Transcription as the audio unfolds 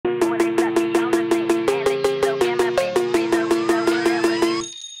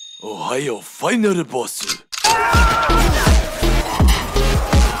よ、ファイナルボス。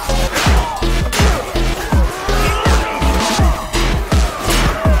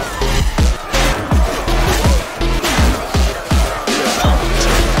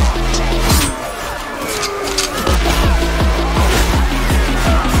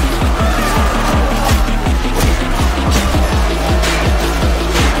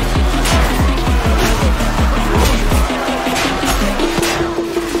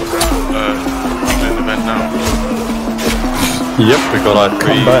Yep, we got our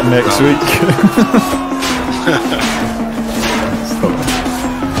come back next week.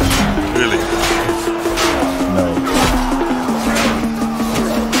 Really? No.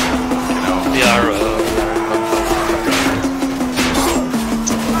 We are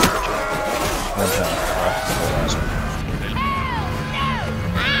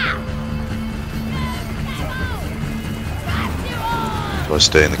Do I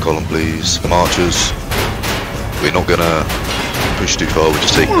stay in the column, please? Marchers. We're not gonna push too far, we're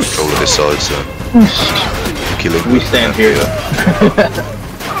just taking control of this side, so killing them. We stand here.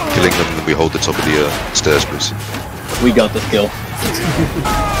 Killing them, and we hold the top of the stairs, please. We got the skill.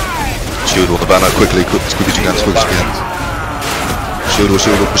 Shield on the banner, quickly, quick as you can, quick as you can. Shield,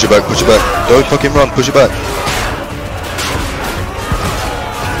 push it back, push it back. Don't fucking run, push it back.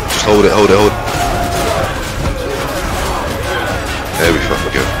 Just hold it, hold it, hold it. There we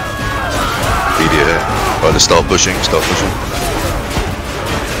fucking go. Idiot here. Right, let's start pushing, start pushing.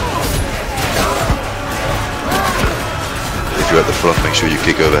 If you're at the front, make sure you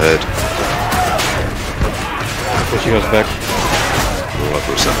kick overhead. Pushing us back. Alright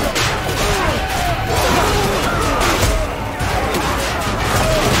for a second.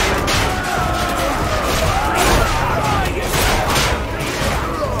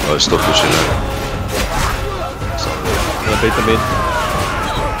 Right, stop pushing now. Beta mid.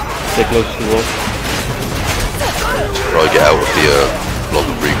 Stay close to the wall. Right, get out of the block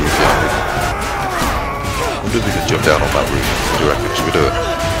and regroup, yeah. I wonder if we can jump down on that roof. What do you reckon? Should we do it?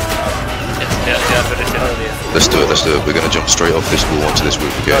 yeah, but it's earlier. Let's do it, let's do it. We're gonna jump straight off this wall onto this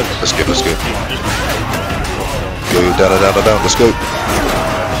roof again. Let's go, let's go. Go, down, let's go.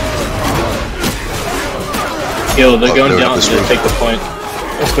 Yo, they're going down to take the point.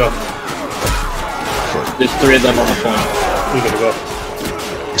 Let's go. There's 3 of them on the point. We gotta go.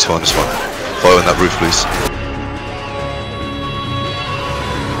 It's fine, it's fine. Fire on that roof, please.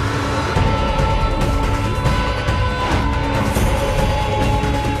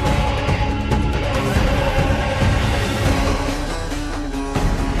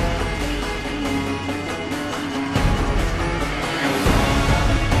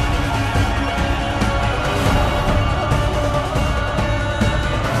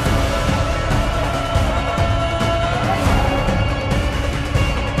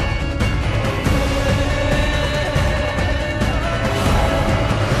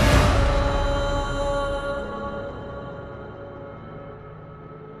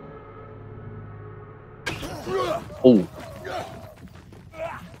 Oh.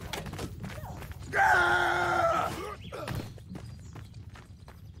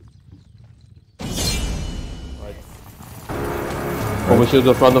 Over shield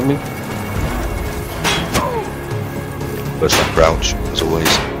in front of me. First time crouch, as always.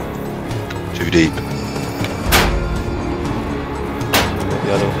 Too deep.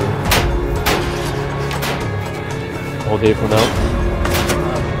 The other two. All day for now.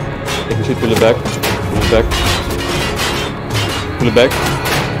 I think we should pull it back. Pull it back. Pull it back.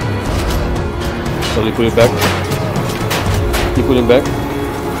 Slowly pull it back. Keep pulling back.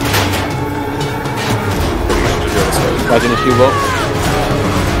 Fight in the shield wall.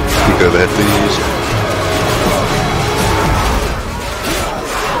 Kick overhead, please.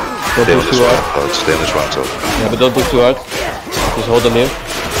 Don't push too hard. Stay on this right top. Yeah, but don't push too hard. Just hold them here.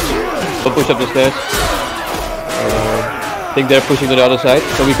 Don't push up the stairs. I think they're pushing to the other side,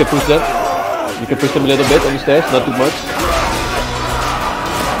 so we can push them. You can push them a little bit on the stairs, not too much.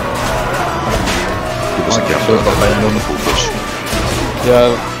 Give us a camera, not a full push. Yeah,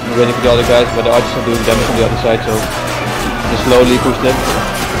 we're waiting for the other guys, but the archers are doing damage on the other side, so just slowly push them.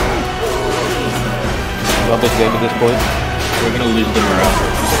 Not this game at this point. We're gonna lose them around.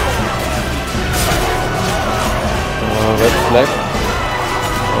 Red flag.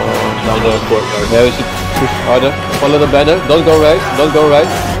 Down the courtyard. Yeah, we should push harder. Follow the banner. Don't go right. Don't go right.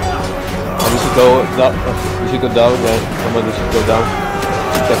 We should go down. We should go down. Somebody should go down.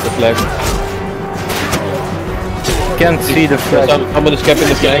 Cap the flag. Can't see the flag. Someone is capping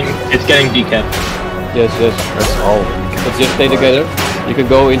the flag. It's getting decapped. Yes, yes. That's all. Let's just stay together. You can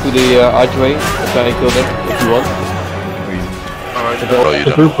go into the archway and try and kill them if you want. Oh, you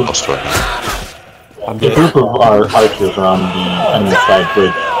don't. Lost right now. The group of our archers are on the enemy side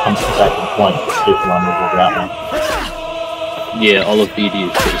bridge. Come back to the point. If you want to move over that one. Yeah, all of BD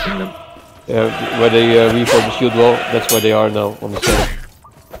is chasing them. Yeah, where they reform the shield wall, that's where they are now, on the side.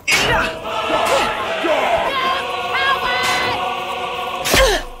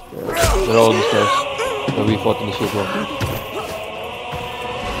 They're all on the stairs. They refought in the shield wall.